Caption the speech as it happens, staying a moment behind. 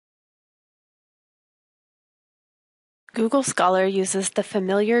Google Scholar uses the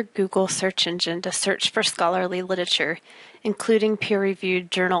familiar Google search engine to search for scholarly literature, including peer-reviewed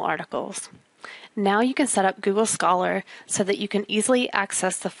journal articles. Now you can set up Google Scholar so that you can easily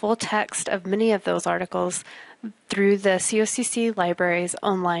access the full text of many of those articles through the COCC Library's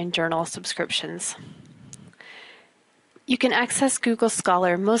online journal subscriptions. You can access Google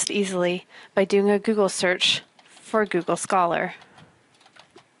Scholar most easily by doing a Google search for Google Scholar.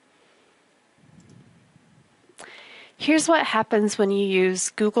 Here's what happens when you use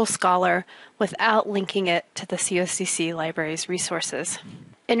Google Scholar without linking it to the COCC Library's resources.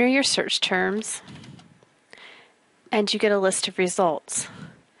 Enter your search terms, and you get a list of results.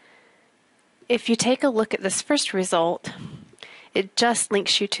 If you take a look at this first result, it just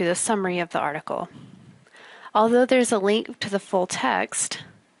links you to the summary of the article. Although there's a link to the full text,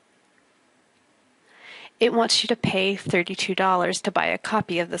 it wants you to pay $32 to buy a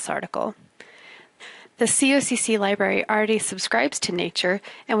copy of this article. The COCC Library already subscribes to Nature,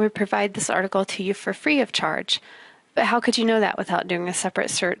 and we provide this article to you for free of charge. But how could you know that without doing a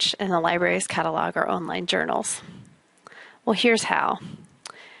separate search in the library's catalog or online journals? Well, here's how.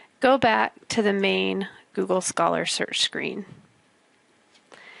 Go back to the main Google Scholar search screen.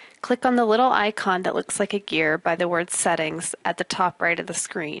 Click on the little icon that looks like a gear by the word Settings at the top right of the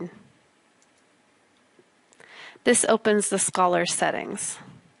screen. This opens the Scholar settings.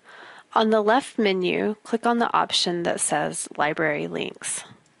 On the left menu, click on the option that says Library Links.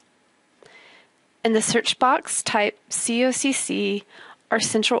 In the search box, type COCC or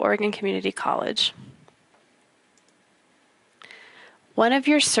Central Oregon Community College. One of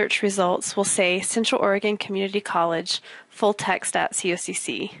your search results will say Central Oregon Community College, full text at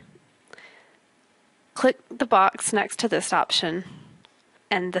COCC. Click the box next to this option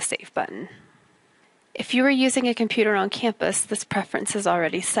and the Save button. If you are using a computer on campus, this preference is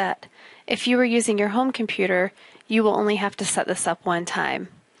already set. If you are using your home computer, you will only have to set this up one time,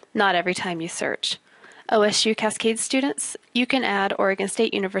 not every time you search. OSU Cascade students, you can add Oregon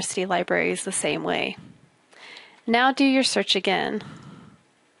State University libraries the same way. Now do your search again.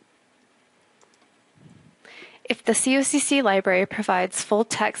 If the COCC library provides full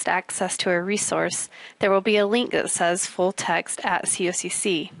text access to a resource, there will be a link that says full text at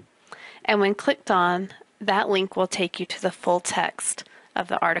COCC. And when clicked on, that link will take you to the full text of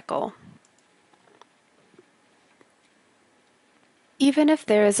the article. Even if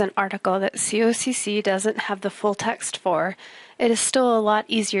there is an article that COCC doesn't have the full text for, it is still a lot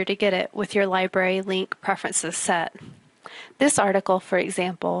easier to get it with your library link preferences set. This article, for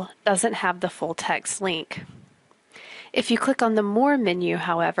example, doesn't have the full text link. If you click on the More menu,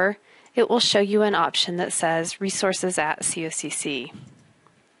 however, it will show you an option that says Resources at COCC.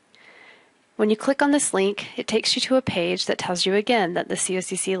 When you click on this link, it takes you to a page that tells you again that the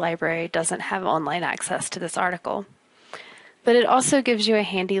COCC library doesn't have online access to this article. But it also gives you a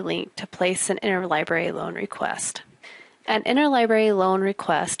handy link to place an interlibrary loan request. An interlibrary loan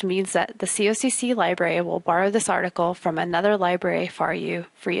request means that the COCC library will borrow this article from another library for you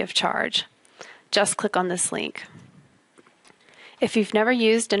free of charge. Just click on this link. If you've never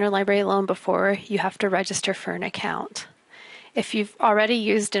used interlibrary loan before, you have to register for an account. If you've already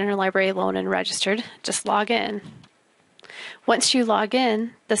used interlibrary loan and registered, just log in. Once you log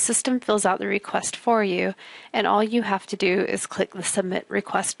in, the system fills out the request for you, and all you have to do is click the Submit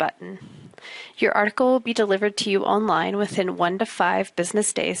Request button. Your article will be delivered to you online within 1 to 5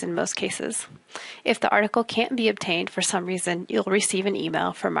 business days in most cases. If the article can't be obtained for some reason, you'll receive an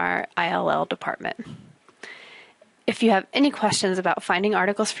email from our ILL department. If you have any questions about finding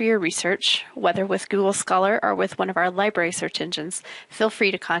articles for your research, whether with Google Scholar or with one of our library search engines, feel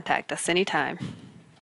free to contact us anytime.